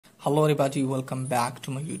Hello everybody, welcome back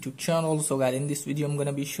to my YouTube channel. So guys, in this video I'm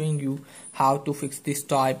gonna be showing you how to fix this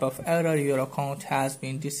type of error. Your account has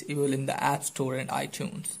been disabled in the App Store and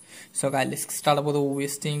iTunes. So guys, let's start without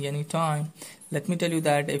wasting any time. Let me tell you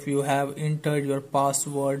that if you have entered your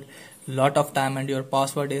password lot of time and your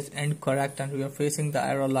password is incorrect and you are facing the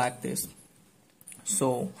error like this,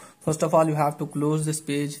 so first of all you have to close this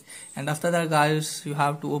page, and after that guys you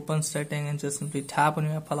have to open setting and just simply tap on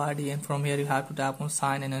your Apple ID, and from here you have to tap on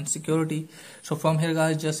sign in and security. So from here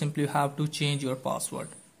guys, just simply you have to change your password.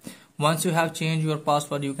 Once you have changed your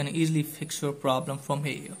password, you can easily fix your problem from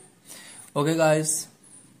here. Okay guys,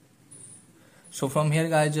 so from here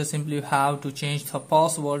guys, just simply you have to change the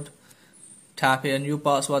password, tap here new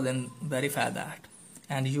password and verify that,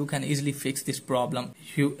 and you can easily fix this problem.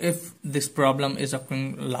 If this problem is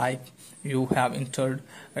occurring like you have entered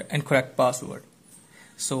incorrect password.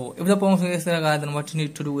 So if the problem is there guys, then what you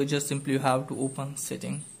need to do is just simply you have to open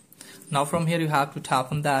setting. Now from here you have to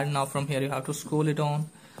tap on that. Now from here you have to scroll it on.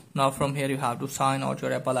 Now from here you have to sign out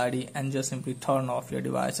your Apple ID and just simply turn off your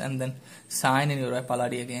device and then sign in your Apple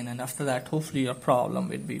ID again, and after that hopefully your problem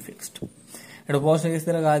will be fixed. And if the problem is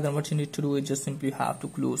there guys, then what you need to do is just simply you have to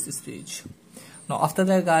close this page. Now after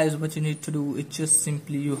that guys, what you need to do is just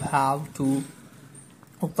simply you have to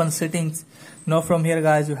open settings. Now from here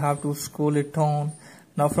guys you have to scroll it on.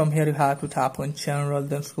 Now from here you have to tap on general,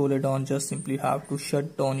 then scroll it on. Just simply you have to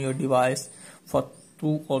shut down your device for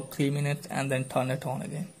 2 or 3 minutes and then turn it on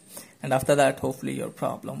again, and after that hopefully your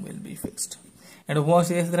problem will be fixed. And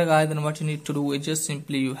once it is there guys, then what you need to do is just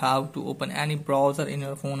simply you have to open any browser in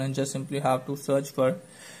your phone and just simply you have to search for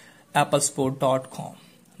applesport.com.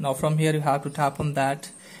 Now from here you have to tap on that,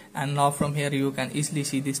 and now from here you can easily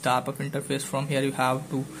see this type of interface. From here you have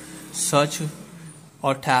to search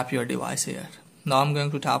or tap your device here. Now I'm going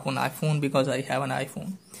to tap on iPhone because I have an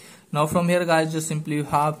iPhone. Now from here guys, just simply you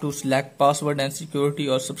have to select password and security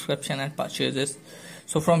or subscription and purchases.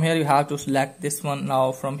 So from here you have to select this one.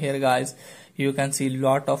 Now from here guys, you can see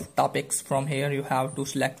lot of topics. From here you have to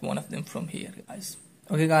select one of them from here guys.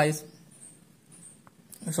 Okay guys,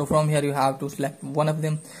 so from here you have to select one of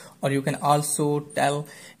them, or you can also tell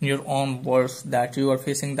in your own words that you are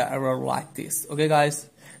facing the error like this. Okay guys,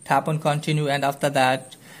 tap on continue, and after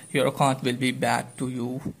that your account will be back to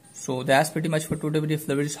you. So that's pretty much for today video. If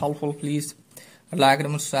the video is helpful, please like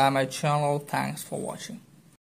and subscribe my channel. Thanks for watching.